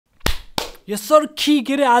यसर्खी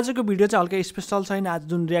के अरे आजको भिडियो चाहिँ हल्का स्पेसल छैन। आज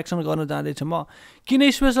जुन रियाक्सन गर्न जाँदैछु म किन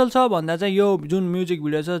स्पेसल छ भन्दा चाहिँ यो जुन म्युजिक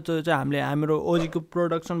भिडियो छ त्यो चाहिँ हामीले हाम्रो ओजीको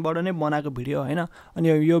प्रोडक्सनबाट नै बनाएको भिडियो होइन। अनि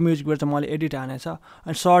यो म्युजिक भिडियो चाहिँ मैले एडिट हानेछ।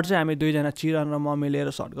 अनि सर्ट चाहिँ हामी दुईजना चिरन र म मिलेर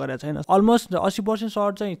सर्ट गरेको छैन। अलमोस्ट 80%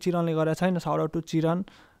 सर्ट चाहिँ चिरनले गरेको छैन। साउट आउट टु चिरन,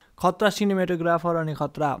 खतरा सिनेमेटोग्राफर अनि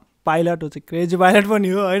खतरा पाइलट हो चाहिँ क्रेजी पाइलट पनि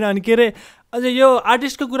हो होइन। अनि के अरे अझै यो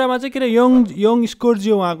आर्टिस्टको कुरामा चाहिँ के अरे योङ्गस्कोर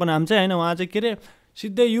जी उहाँको नाम चाहिँ होइन। उहाँ चाहिँ के अरे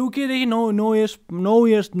सिधै युकेदेखि 9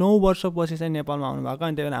 वर्षपछि चाहिँ नेपालमा आउनुभएको।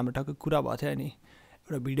 अनि त्यही भएर हाम्रो टक्कै कुरा भएको थियो नि,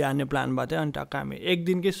 एउटा भिडियो हान्ने प्लान भएको थियो। अनि टक्क हामी एक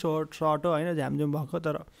दिनकै सर्ट हो होइन, झ्यामझुम भएको।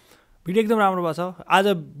 तर भिडियो एकदम राम्रो भएको छ। आज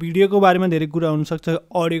भिडियोको बारेमा धेरै कुरा हुनसक्छ,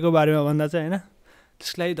 अडियोको बारेमा भन्दा चाहिँ होइन।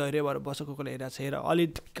 त्यसलाई धैर्य भएर बसेको कसले हेरेको छ हेर। अलि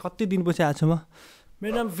कति दिनपछि आएको छु म।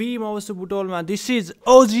 मेरो नाम भी, म बस्छु बुटोलमा। दिस इज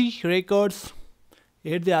ओजी रेकर्ड्स।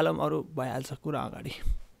 हेर्दै हालौँ, अरू भइहाल्छ कुरा अगाडि।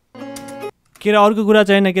 के अरे अर्को कुरा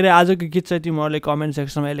चाहिँ होइन के अरे आजको गीत चाहिँ तिमीहरूले कमेन्ट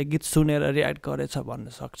सेक्सनमा यसले गीत सुनेर रियाक्ट गरेछ भन्न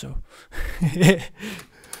सक्छौ।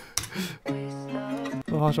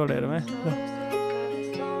 हसौट हेरौँ है।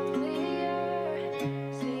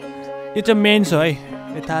 यो चाहिँ मेन छ है,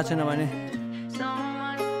 यो थाहा छैन भने।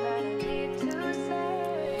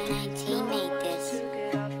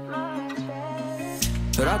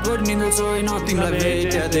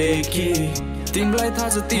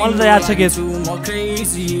 मलाई त याद छ के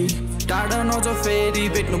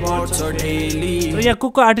यहाँ को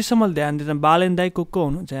आर्टिस्ट मैले ध्यान दिँदैन। बालेन दाई को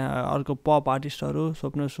हुनुहुन्छ यहाँ। अर्को पप आर्टिस्टहरू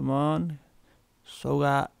स्वप्न सुमन,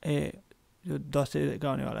 सौगा यो दसैँ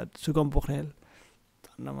गाउनेवाला सुगम पोखरेल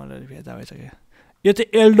मलाई भेजा भइसक्यो। यो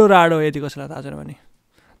चाहिँ एल्डोराडो यति कसैलाई थाहा छैन भने।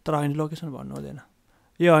 तर होइन लोकेसन भन्नु हुँदैन।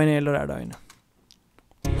 यो होइन एल्डोराडो होइन।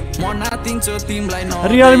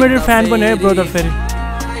 रियल मेडिड फ्यान पनि है ब्रदर। फेरि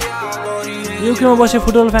युकेमा बसे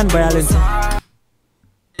फुटबल फ्यान भइहालिन्छ।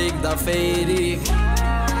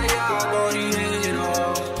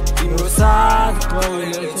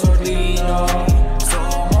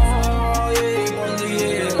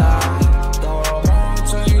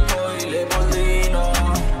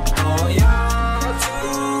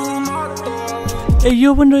 ए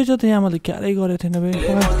यो पनि रहेछ त यहाँ। मैले क्यारै गरेको थिएन भाइ।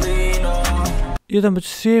 यो त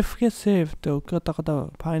सेफ के सेफ त्यो कता कता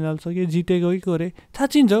फाइनल छ कि जितेको कि को अरे थाहा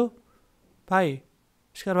चिन्छ हौ भाइ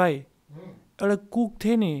स्कार भाइ। एउटा कुक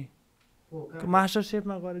थियो नि मास्टर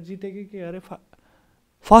सेफमा गएर जितेको के अरे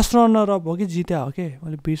फर्स्ट रनर अप हो कि जित्या हो कि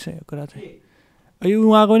मैले बिर्सेँ कुरा चाहिँ। यो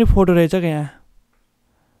उहाँको पनि फोटो रहेछ क्या यहाँ।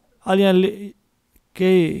 अलि यहाँ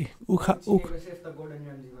केही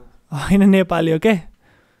होइन नेपाली हो क्या,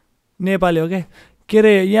 नेपाली हो क्या। के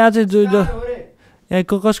अरे यहाँ चाहिँ जो यहाँ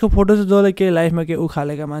कसको फोटो छ जसले केही लाइफमा केही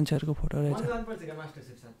उखालेका मान्छेहरूको फोटो रहेछ।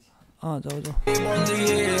 जाऊ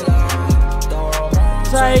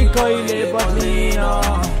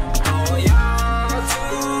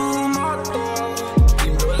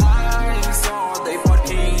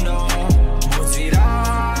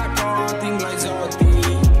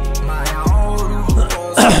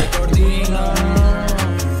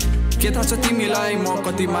के थाहा छ तिमीलाई म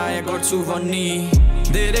कति माया गर्छु भन्ने।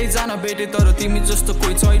 धेरै जना भेटे तर तिमी जस्तो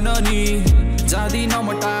कोही छैन नि। जाँदिन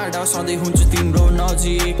म टाढा, सधैँ हुन्छु तिम्रो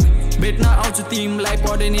नजिक। भेट्न आउँछु तिमीलाई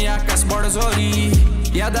पढे नि आकाशबाट झरी।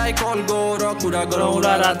 याद आए कल गर कुरा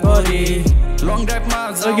गरौँला रातभरि। लङ ड्राइभमा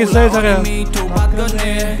मिठो बात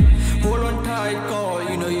गर्ने। Hold on tight, call,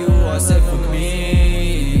 you know you are safe with me.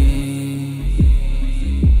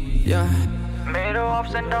 Yeah. मेरो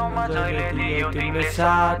अप्स एन्ड डाउनमा जहिले दियो तिमीले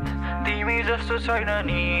साथ। तिमी जस्तो छैन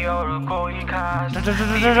नि अरू कोही खास।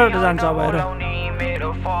 जान्छ अब हेर। मेरो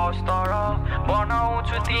फर्स्ट तर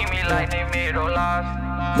बनाउँछु तिमीलाई नै मेरो लास्ट।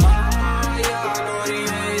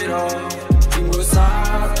 तिम्रो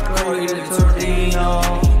साथ कहिले छोड्दिन।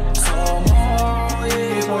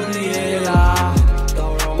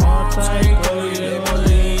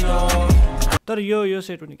 तर यो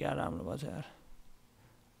सेट पनि क्या राम्रो भएको छ यार।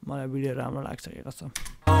 मलाई भिडियो राम्रो लाग्छ के कसम।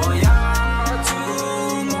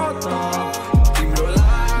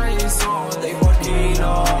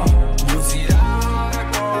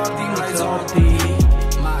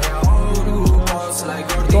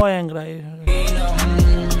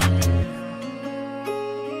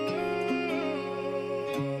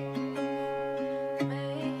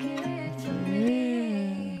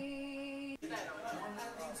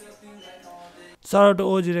 सर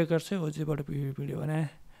ओजी रेकर्ड चाहिँ ओजीबाट भिडियो बनाएँ।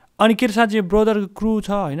 अनि के साँच्चै ब्रदरको क्रू छ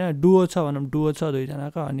होइन, डुओ छ भनौँ, डुओ छ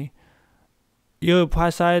दुईजनाको। अनि यो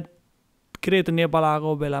सायद के अरे त नेपाल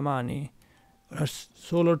आएको बेलामा अनि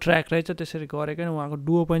सोलो ट्र्याक रहेछ त्यसरी गरेको नि। उहाँको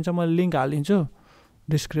डुओ पनि छ, मैले लिङ्क हालिदिन्छु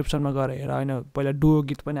डिस्क्रिप्सनमा गएर हेर होइन। पहिला डुओ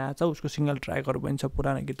गीत पनि आएको छ, उसको सिङ्गल ट्र्याकहरू पनि छ,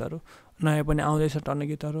 पुरानो गीतहरू, नयाँ पनि आउँदैछ टन्ने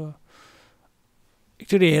गीतहरू।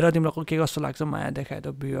 एकचोटि हेर तिमीलाई के कस्तो लाग्छ माया देखायो त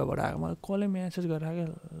भिभाबाट आएको मलाई कसले मेसेज गरेर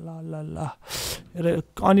ल र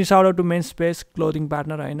अनि shout out to men's space clothing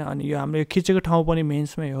partner होइन अनि यो हाम्रो खिचेको ठाउँ पनि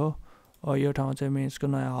मेन्समै हो यो ठाउँ चाहिँ मेन्सको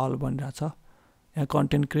नयाँ हल बनिरहेको छ यहाँ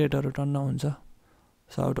कन्टेन्ट क्रिएटरहरू टन्न हुन्छ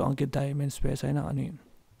साउट अङ्कित दाई मेन्स स्पेस होइन अनि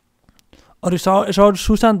अरू साउट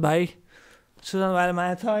सुशान्त भाइलाई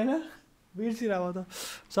माया छ होइन बिर्सिरहेको त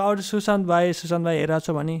साउट सुशान्त भाइ हेरेको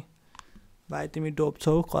छ भने भाइ तिमी डोप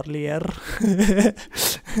छौ कर्ली यार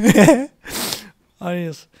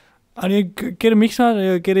अनि के अरे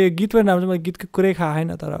मिक्समा के अरे गीत पनि राम्रो छ मैले गीतको कुरै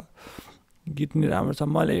खाएन तर गीत नि राम्रो छ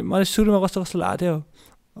मैले सुरुमा कस्तो लाग्थ्यो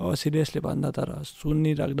अब सिरियसली भन्दा तर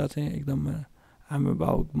सुनिराख्दा चाहिँ एकदम हाम्रो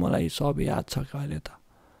बाउ मलाई सब याद छ कहिले त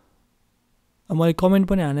मैले कमेन्ट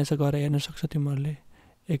पनि हानेछ गएर हेर्न सक्छ तिमीहरूले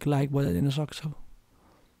 1 लाइक बजाइदिन सक्छौ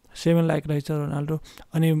 7 लाइक रहेछ रोनाल्डो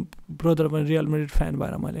अनि ब्रदर पनि रियल मेड्रिड फ्यान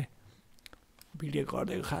भएर मैले भिडियो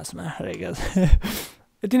गरिदिएको खासमा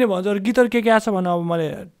यति नै भन्छु अरू गीतहरू के छ भने अब मैले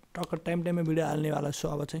टक्क टाइममा भिडियो हाल्नेवाला छु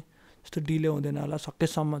अब चाहिँ यस्तो डिले हुँदैन होला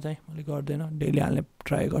सकेसम्म चाहिँ मैले गर्दैन डेली हाल्ने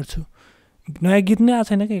ट्राई गर्छु नयाँ गीत नै आएको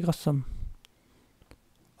छैन कि कसम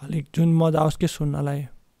अलिक जुन मजा आओस् के सुन्नलाई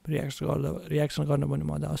रियाक्सन गर्नु पनि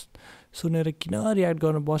मजा आओस् सुनेर किन रियाक्ट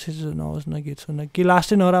गर्नु बसेछु नहोस् न गीत सुन्न कि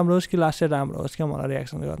लास्टै नराम्रो होस् कि लास्टै राम्रो होस् क्या मलाई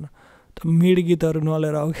रियाक्सन गर्न त मिड गीतहरू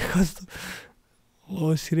नलेर आऊ कि कस्तो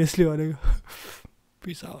हो सिरियसली भनेको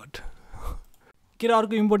पिस आउट के र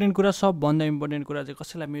अर्को इम्पोर्टेन्ट कुरा सबभन्दा इम्पोर्टेन्ट कुरा चाहिँ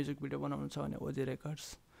कसैलाई म्युजिक भिडियो बनाउनु छ भने ओजी रेकर्ड्स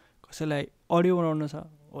कसैलाई अडियो बनाउनु छ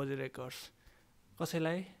ओजी रेकर्ड्स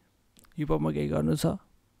कसैलाई हिपहपमा केही गर्नु छ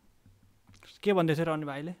के भन्दै थियो रहने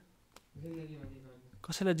भाइले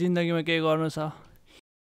कसैलाई जिन्दगीमा केही गर्नु छ